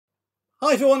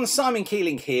Hi everyone, Simon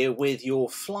Keeling here with your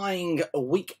flying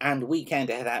week and weekend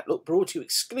ahead outlook, brought to you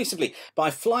exclusively by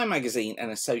Fly Magazine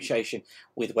in association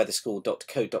with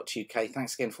weatherschool.co.uk.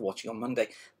 Thanks again for watching on Monday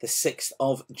the 6th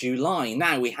of July.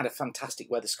 Now, we had a fantastic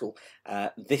weather school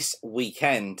this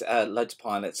weekend, loads of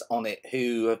pilots on it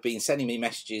who have been sending me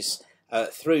messages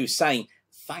through saying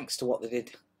thanks to what they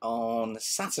did on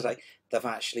Saturday, they've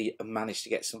actually managed to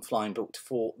get some flying booked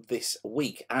for this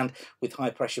week. And with high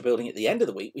pressure building at the end of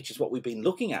the week, which is what we've been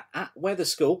looking at weather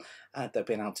school, they've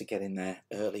been able to get in there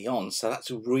early on. So that's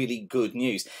really good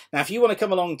news. Now, if you want to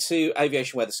come along to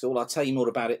Aviation Weather School, I'll tell you more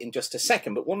about it in just a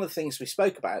second. But one of the things we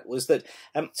spoke about was that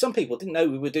some people didn't know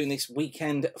we were doing this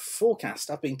weekend forecast.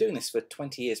 I've been doing this for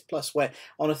 20 years plus, where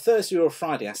on a Thursday or a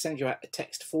Friday, I send you out a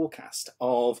text forecast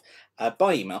of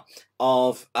by email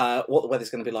of what the weather's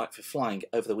going to be like for flying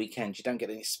over the weekend. You don't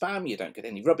get any spam, you don't get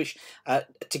any rubbish.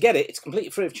 To get it, it's completely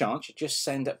free of charge. You just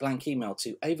send a blank email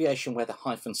to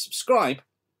aviationweather-subscribe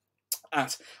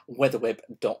at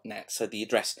weatherweb.net, so the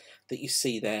address that you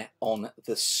see there on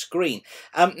the screen.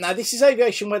 Now, this is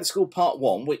Aviation Weather School Part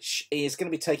 1, which is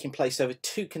going to be taking place over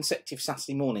 2 consecutive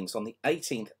Saturday mornings on the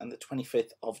 18th and the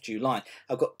 25th of July.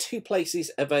 I've got 2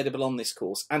 places available on this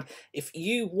course, and if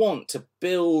you want to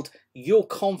build your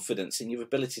confidence in your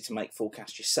ability to make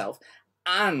forecasts yourself,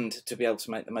 and to be able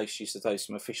to make the most use of those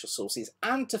from official sources,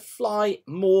 and to fly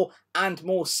more and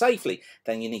more safely,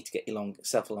 then you need to get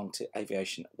yourself along to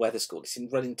Aviation Weather School. It's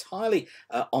run entirely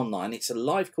online. It's a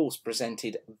live course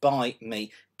presented by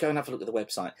me. Go and have a look at the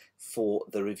website for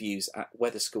the reviews at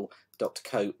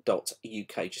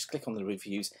weatherschool.co.uk. Just click on the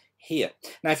reviews here.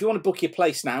 Now, if you want to book your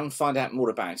place now and find out more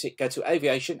about it, go to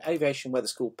Aviation Weather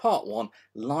School Part 1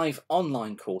 live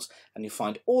online course, and you'll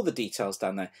find all the details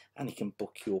down there, and you can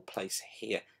book your place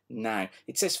here now.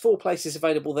 It says 4 places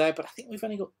available there, but I think we've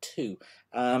only got 2.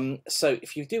 So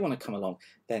if you do want to come along,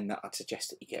 then I'd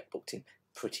suggest that you get booked in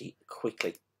pretty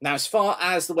quickly. Now, as far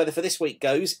as the weather for this week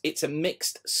goes, it's a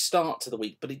mixed start to the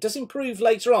week, but it does improve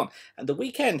later on, and the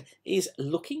weekend is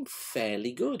looking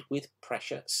fairly good with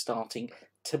pressure starting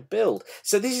to build.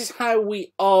 So this is how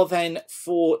we are then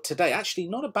for today. Actually,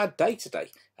 not a bad day today.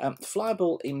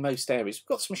 Flyable in most areas. We've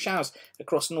got some showers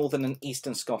across northern and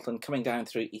eastern Scotland coming down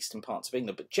through eastern parts of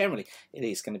England, but generally it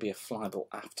is going to be a flyable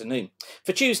afternoon.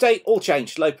 For Tuesday, all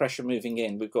changed. Low pressure moving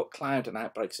in. We've got cloud and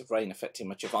outbreaks of rain affecting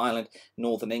much of Ireland,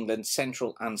 northern England,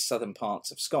 central and southern parts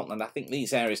of Scotland. I think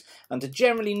these areas under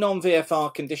generally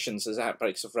non-VFR conditions as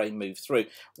outbreaks of rain move through.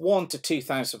 1 to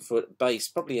 2,000 foot base,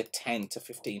 probably a 10 to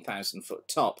 15,000 foot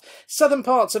top. Southern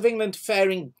parts of England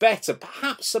faring better,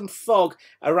 perhaps some fog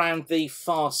around the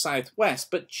far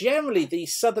southwest, but generally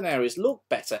these southern areas look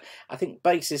better. I think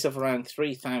bases of around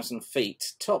 3,000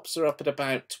 feet. Tops are up at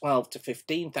about 12 to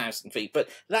 15,000 feet, but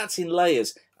that's in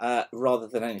layers rather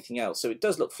than anything else. So it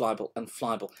does look flyable in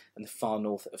the far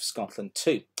north of Scotland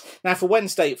too. Now, for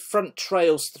Wednesday, front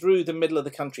trails through the middle of the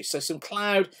country. So some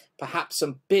cloud, perhaps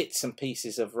some bits and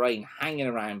pieces of rain hanging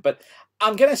around, but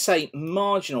I'm going to say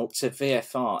marginal to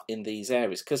VFR in these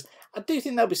areas, because I do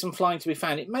think there'll be some flying to be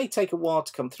found. It may take a while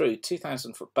to come through.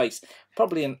 2,000 foot base,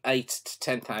 probably an 8 to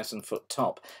 10,000 foot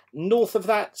top. North of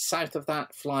that, south of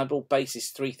that, flyable base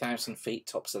is 3,000 feet,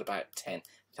 tops at about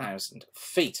 10,000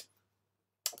 feet.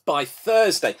 By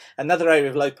Thursday, another area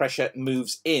of low pressure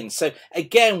moves in. So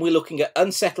again, we're looking at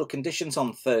unsettled conditions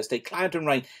on Thursday. Cloud and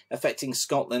rain affecting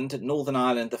Scotland, Northern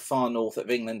Ireland, the far north of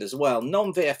England as well.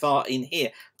 Non-VFR in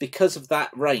here because of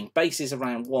that rain. Bases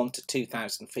around 1 to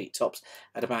 2,000 feet, tops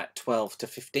at about 12 to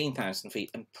 15,000 feet,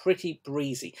 and pretty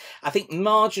breezy. I think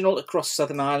marginal across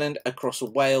Southern Ireland, across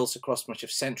Wales, across much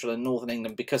of central and northern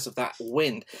England because of that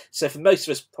wind. So for most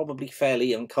of us, probably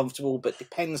fairly uncomfortable, but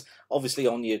depends obviously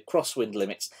on your crosswind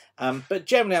limits. But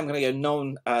generally, I'm going to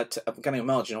go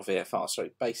marginal VFR.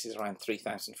 Sorry, bases around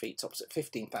 3,000 feet, tops at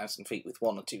 15,000 feet with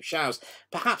 1 or 2 showers,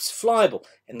 perhaps flyable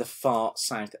in the far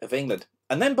south of England.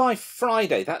 And then by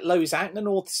Friday, that low is out in the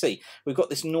North Sea. We've got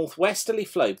this northwesterly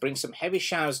flow, brings some heavy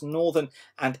showers northern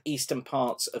and eastern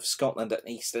parts of Scotland and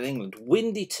eastern England.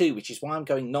 Windy too, which is why I'm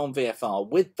going non-VFR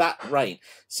with that rain.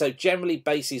 So generally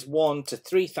bases 1 to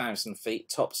 3,000 feet,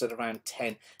 tops at around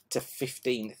 10 to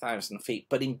 15,000 feet,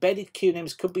 but embedded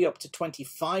QNIMs could be up to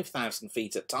 25,000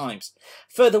 feet at times.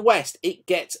 Further west, it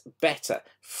gets better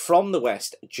from the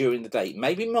west during the day.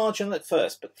 Maybe marginal at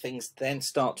first, but things then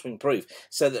start to improve.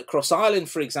 So that across Ireland,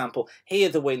 for example, here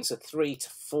the winds are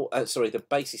the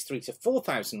base is 3 to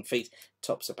 4,000 feet,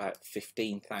 tops about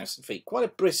 15,000 feet. Quite a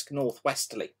brisk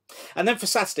northwesterly. And then for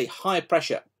Saturday, high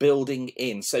pressure building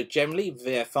in. So generally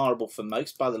VFRable for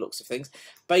most by the looks of things.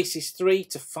 Base is 3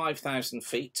 to 5,000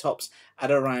 feet, tops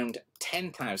at around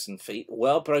 10,000 feet,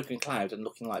 well broken cloud and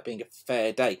looking like being a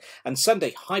fair day. And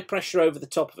Sunday, high pressure over the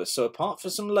top of us. So apart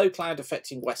from some low cloud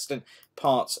affecting western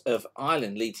parts of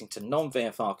Ireland, leading to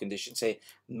non-VFR conditions here,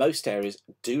 most areas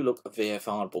do look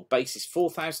VFRable. Base is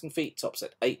 4,000 feet, tops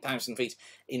at 8,000 feet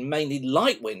in mainly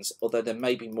light winds, although there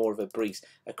may be more of a breeze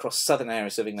across southern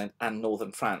areas of England and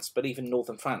northern France. But even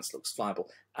northern France looks viable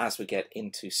as we get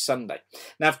into Sunday.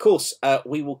 Now, of course,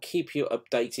 we will keep you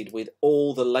updated with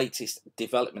all the latest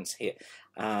developments here,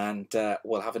 and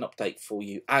we'll have an update for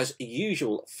you as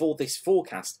usual for this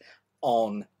forecast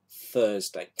on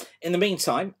Thursday. In the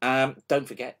meantime, don't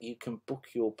forget you can book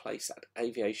your place at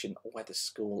Aviation Weather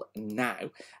School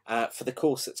now for the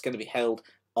course that's going to be held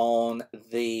on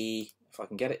the, if I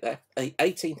can get it there, the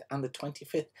 18th and the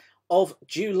 25th of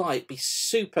July. It'd be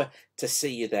super to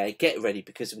see you there. Get ready,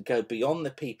 because we go beyond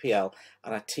the PPL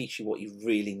and I teach you what you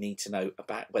really need to know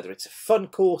about whether it's a fun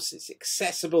course, it's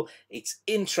accessible, it's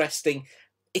interesting,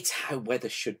 it's how weather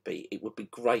should be. It would be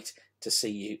great to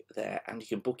see you there, and you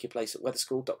can book your place at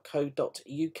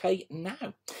weatherschool.co.uk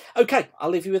now. Okay, I'll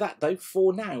leave you with that though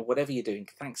for now. Whatever you're doing,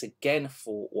 thanks again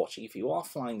for watching. If you are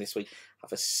flying this week,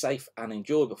 have a safe and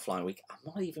enjoyable flying week. I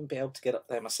might even be able to get up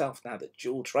there myself now that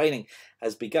dual training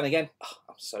has begun again. Oh,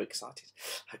 I'm so excited.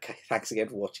 Okay, thanks again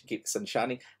for watching. Keep the sun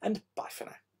shining, and bye for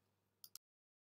now.